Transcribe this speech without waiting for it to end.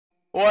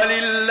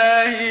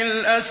ولله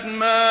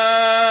الأسماء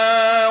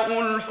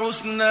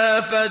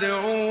الحسنى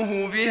فادعوه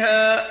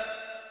بها.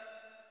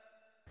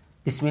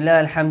 بسم الله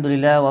الحمد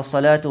لله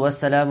والصلاة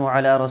والسلام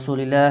على رسول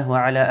الله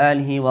وعلى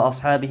آله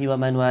وأصحابه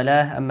ومن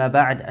والاه أما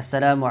بعد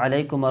السلام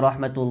عليكم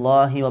ورحمة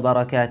الله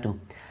وبركاته.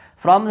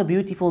 From the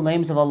beautiful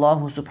names of Allah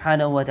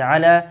subhanahu wa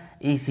ta'ala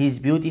is His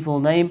beautiful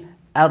name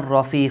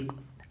Ar-Rafeeq.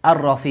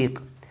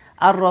 Ar-Rafeeq.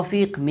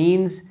 Ar-Rafeeq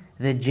means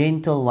the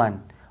gentle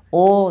one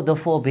or the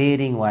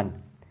forbearing one.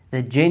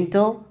 The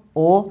gentle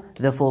or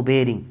the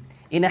forbearing.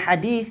 In a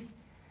hadith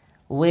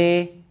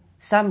where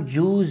some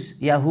Jews,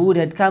 Yahud,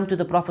 had come to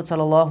the Prophet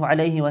sallallahu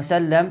alaihi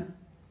wasallam,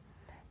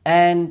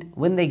 and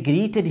when they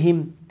greeted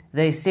him,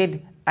 they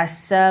said,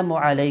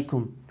 Assalamu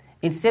alaikum.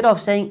 Instead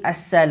of saying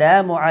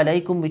Assalamu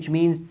alaikum, which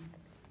means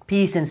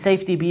peace and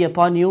safety be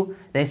upon you,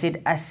 they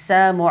said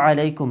Assalamu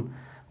alaikum,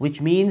 which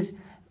means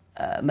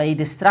may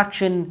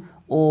destruction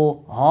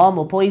or harm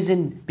or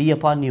poison be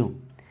upon you.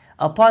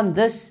 Upon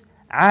this,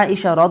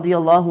 Aisha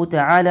radiyallahu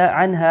ta'ala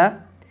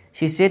anha,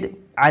 she said,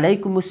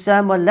 Alaykum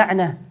as-sam wal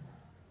la'nah,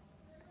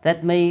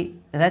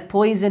 that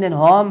poison and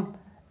harm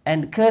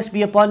and curse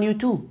be upon you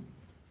too.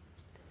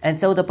 And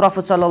so the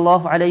Prophet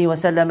sallallahu alayhi wa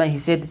sallam, he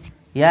said,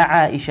 Ya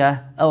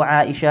Aisha, O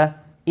Aisha,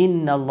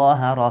 Inna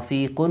Allaha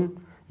rafiqun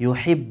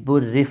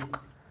yuhibbur rifq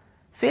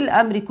fil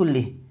amri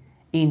kullih.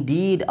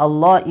 Indeed,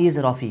 Allah is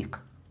Rafiq.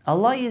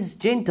 Allah is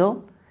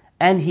gentle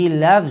and He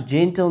loves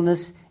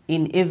gentleness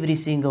in every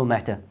single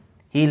matter.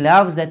 He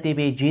loves that there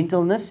be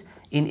gentleness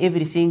in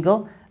every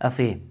single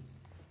affair.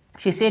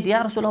 She said,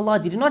 Ya Rasulullah,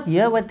 did you not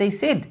hear what they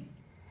said?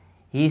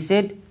 He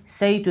said,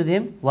 say to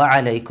them, Wa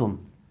alaykum.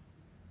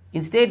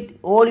 Instead,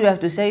 all you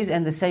have to say is,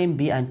 and the same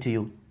be unto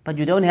you. But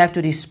you don't have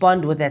to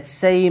respond with that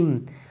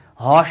same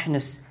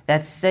harshness,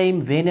 that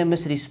same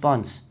venomous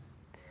response.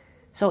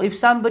 So if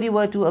somebody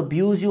were to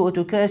abuse you or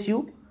to curse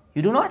you,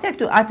 you do not have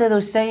to utter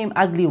those same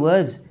ugly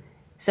words.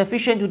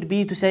 Sufficient would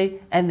be to say,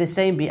 and the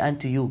same be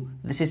unto you.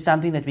 This is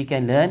something that we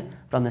can learn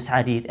from this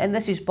hadith. And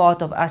this is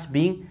part of us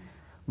being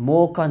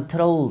more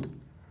controlled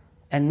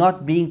and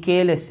not being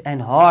careless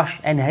and harsh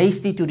and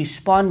hasty to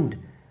respond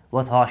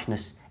with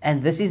harshness.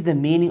 And this is the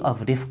meaning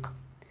of rifq.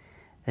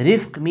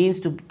 Rifq means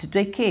to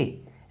take care.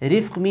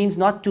 Rifq means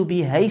not to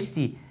be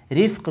hasty.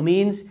 Rifq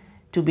means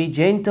to be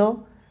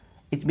gentle.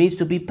 It means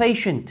to be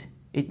patient.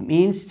 It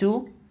means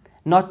to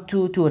not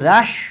to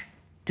rush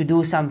to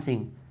do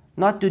something.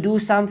 Not to do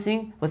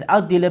something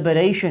without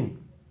deliberation.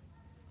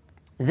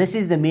 This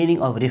is the meaning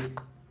of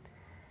rifq.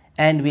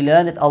 And we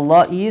learn that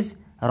Allah is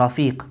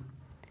Rafiq.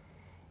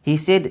 He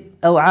said,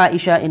 O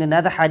Aisha, in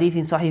another hadith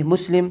in Sahih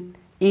Muslim,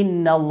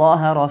 Inna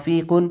Allaha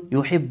rafiqun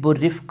yuhibbur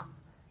rifq.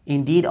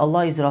 Indeed,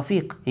 Allah is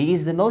Rafiq. He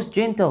is the most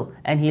gentle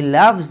and He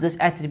loves this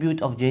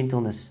attribute of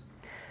gentleness.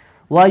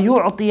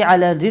 وَيُعْطِي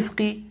عَلَى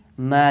الرِّفْقِ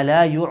مَا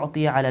لَا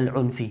يُعْطِي عَلى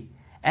الْعُنْفِ.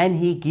 And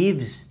He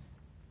gives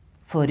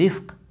for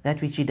rifq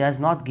that which He does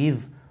not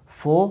give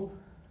for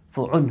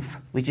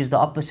unf, which is the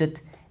opposite,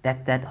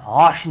 that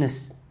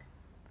harshness.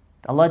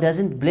 Allah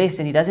doesn't bless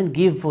and He doesn't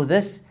give for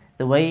this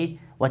the way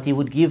what He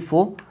would give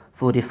for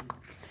rifq.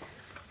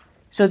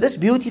 So this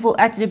beautiful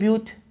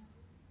attribute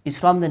is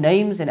from the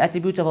names and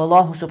attributes of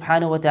Allah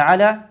subhanahu wa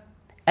ta'ala,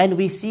 and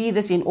we see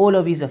this in all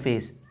of His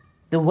affairs.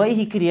 The way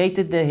He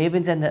created the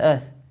heavens and the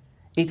earth,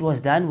 it was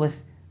done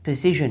with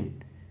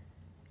precision.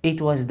 It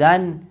was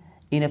done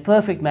in a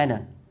perfect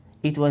manner.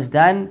 It was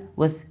done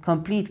with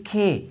complete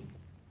care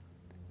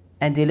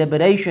and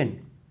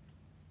deliberation.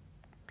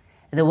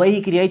 The way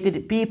He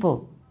created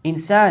people,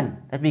 insan,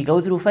 that we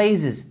go through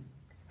phases.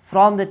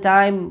 From the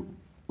time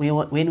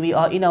when we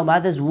are in our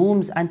mother's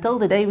wombs until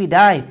the day we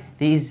die,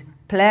 there is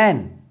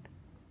plan.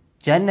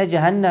 Jannah,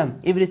 Jahannam,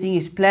 everything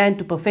is planned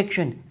to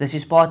perfection. This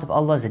is part of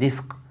Allah's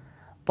rifq.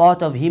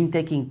 Part of Him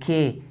taking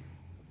care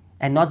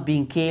and not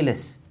being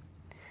careless.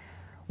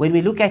 When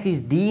we look at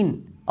His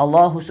deen,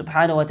 Allah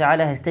subhanahu wa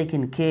ta'ala has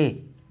taken care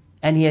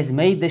and He has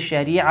made the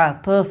sharia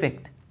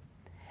perfect.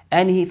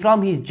 And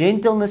from His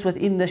gentleness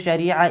within the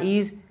sharia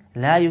is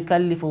لا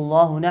يكلف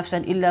الله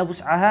نفسا إلا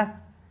وسعها,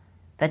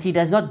 that He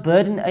does not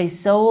burden a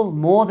soul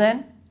more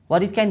than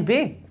what it can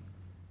bear.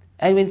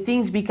 And when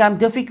things become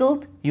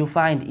difficult, you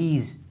find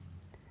ease.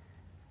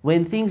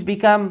 When things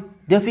become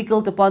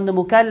difficult upon the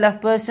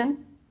mukallaf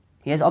person,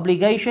 he has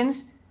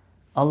obligations,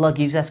 Allah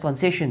gives us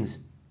concessions.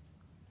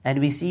 And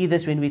we see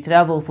this when we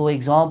travel, for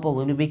example,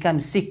 when we become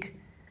sick,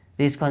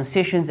 there's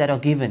concessions that are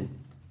given.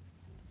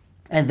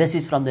 And this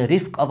is from the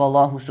rifq of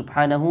Allah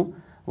subhanahu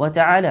wa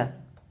ta'ala.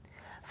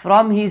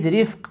 From His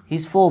rifq,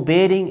 His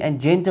forbearing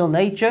and gentle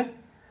nature,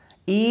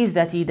 is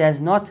that He does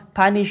not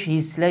punish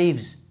His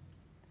slaves.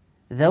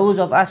 Those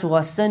of us who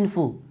are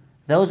sinful,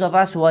 those of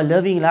us who are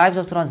living lives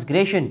of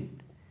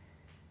transgression,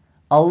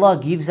 Allah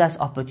gives us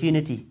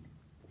opportunity.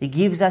 He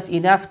gives us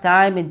enough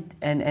time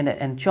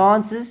and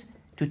chances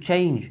to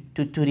change,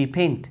 to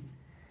repent.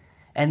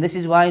 And this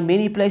is why in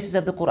many places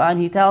of the Quran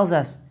He tells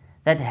us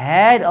that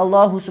had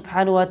Allah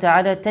subhanahu wa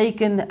ta'ala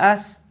taken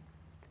us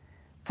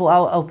for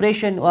our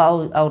oppression or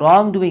our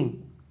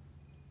wrongdoing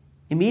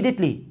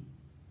immediately,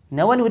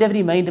 no one would have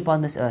remained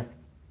upon this earth.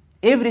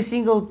 Every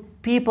single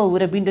people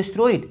would have been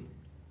destroyed.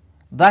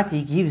 But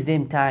He gives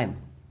them time.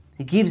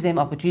 He gives them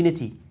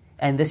opportunity.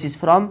 And this is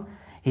from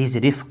His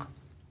rifq.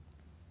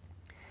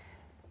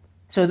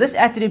 So this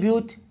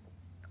attribute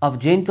of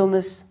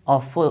gentleness,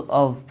 of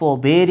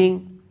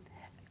forbearing,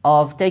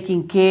 of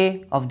taking care,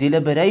 of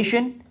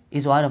deliberation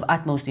is one of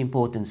utmost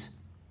importance.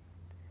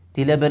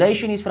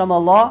 Deliberation is from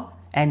Allah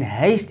and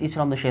haste is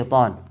from the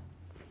shaitan.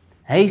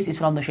 Haste is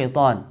from the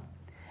shaitan.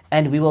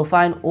 And we will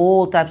find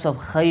all types of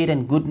khair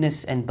and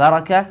goodness and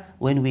barakah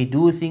when we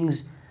do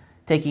things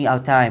taking our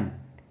time,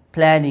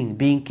 planning,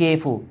 being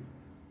careful,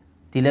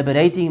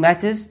 deliberating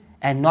matters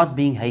and not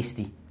being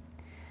hasty.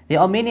 There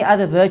are many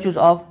other virtues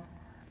of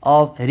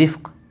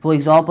rifq. For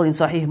example, in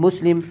Sahih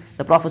Muslim,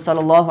 the Prophet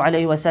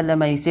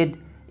ﷺ, he said,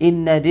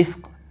 Inna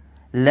rifq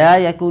la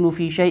yakunu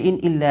fi shay'in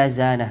illa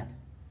zana.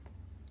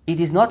 It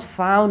is not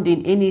found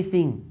in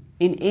anything,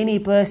 in any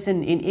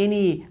person, in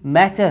any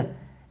matter,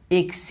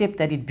 except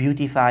that it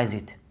beautifies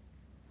it.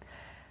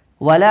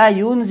 وَلَا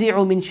يُنْزِعُ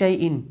مِنْ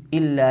شَيْءٍ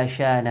إِلَّا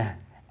شَانَهُ.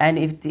 And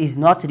it is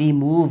not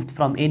removed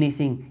from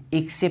anything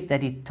except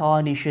that it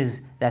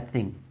tarnishes that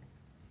thing.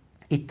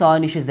 It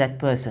tarnishes that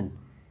person.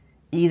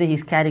 Either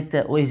his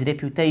character or his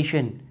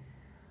reputation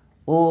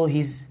or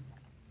his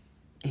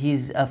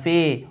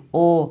affair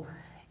or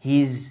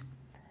his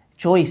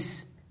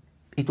choice.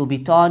 It will be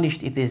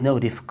tarnished if there is no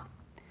rifq.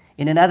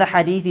 In another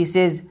hadith he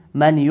says,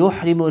 مَنْ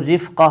يُحْرِمُ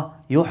الرِّفْقَ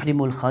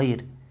يُحْرِمُ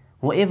الْخَيْرِ.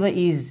 Whoever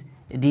is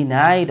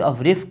denied of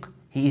rifq,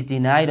 he is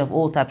denied of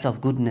all types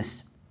of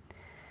goodness.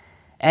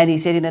 And he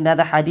said in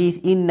another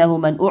hadith, إِنَّهُ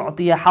مَنْ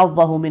أُعْطِيَ حَظَّهُ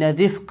مِنَ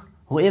الرِّفْقِ.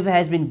 Whoever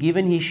has been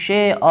given his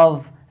share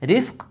of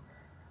rifq,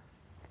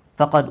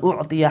 فَقَدْ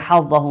أُعْطِيَ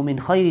حَظَّهُ مِنْ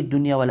خَيْرِ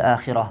الدُّنْيَا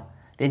وَالْآخِرَةِ.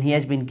 Then he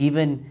has been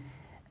given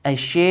a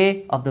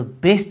share of the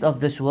best of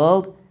this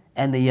world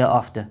and the year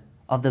after.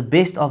 Of the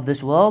best of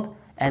this world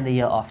and the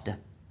year after.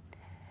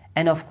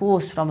 And of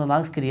course, from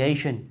amongst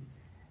creation,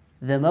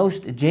 the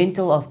most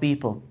gentle of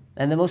people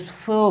and the most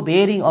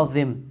forbearing of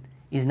them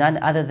is none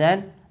other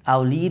than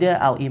our leader,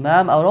 our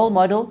imam, our role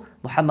model,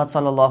 Muhammad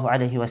sallallahu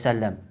alayhi wa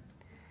sallam.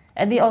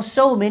 And there are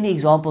so many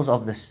examples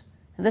of this.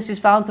 And this is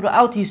found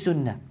throughout his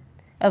sunnah.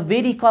 A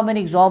very common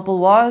example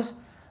was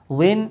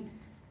when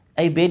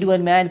a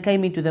Bedouin man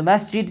came into the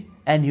masjid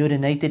and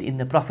urinated in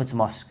the Prophet's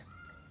mosque.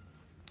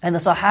 And the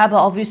Sahaba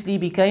obviously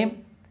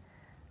became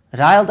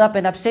riled up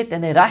and upset,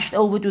 and they rushed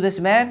over to this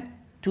man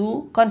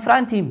to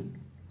confront him.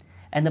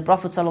 And the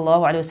Prophet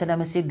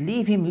ﷺ said,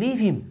 leave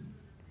him.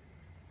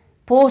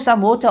 Pour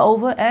some water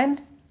over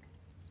and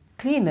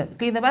clean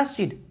the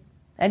masjid.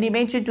 And he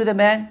mentioned to the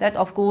man that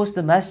of course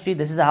the masjid,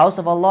 this is the house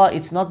of Allah,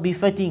 it's not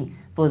befitting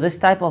for this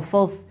type of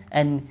filth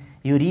and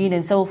urine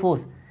and so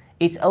forth.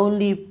 It's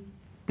only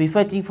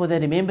befitting for the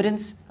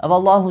remembrance of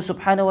Allah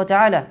subhanahu wa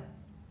ta'ala.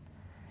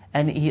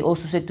 And he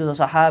also said to the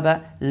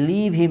Sahaba,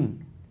 leave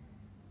him.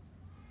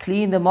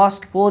 Clean the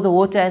mosque, pour the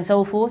water and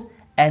so forth.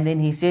 And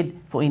then he said,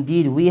 for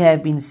indeed we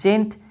have been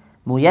sent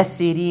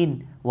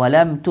muyassirin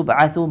walam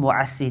tub'athu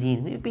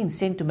mu'assirin. We've been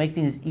sent to make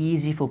things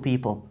easy for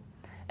people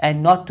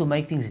and not to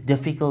make things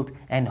difficult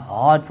and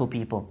hard for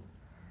people.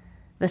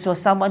 This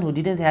was someone who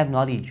didn't have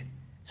knowledge,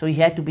 so he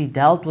had to be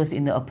dealt with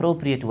in the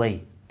appropriate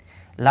way.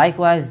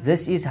 Likewise,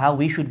 this is how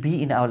we should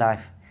be in our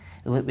life.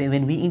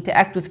 When we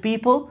interact with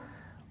people,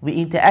 we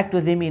interact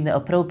with them in the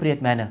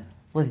appropriate manner,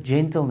 with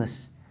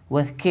gentleness,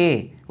 with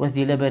care, with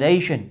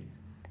deliberation.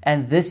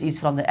 And this is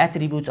from the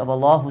attributes of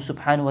Allah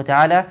subhanahu wa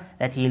ta'ala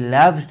that He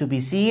loves to be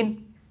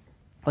seen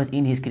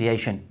within His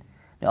creation.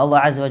 May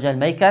Allah Azza wa Jal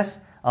make us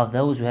of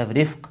those who have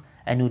rifq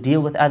and who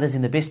deal with others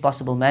in the best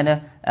possible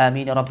manner.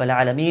 Ameen ya Rabbal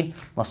Alameen.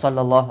 Wa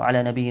sallallahu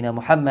ala nabiyyina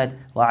Muhammad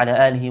wa ala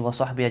alihi wa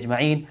sahbihi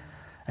ajma'een.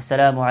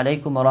 Assalamu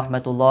alaikum wa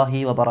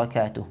rahmatullahi wa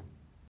barakatuh.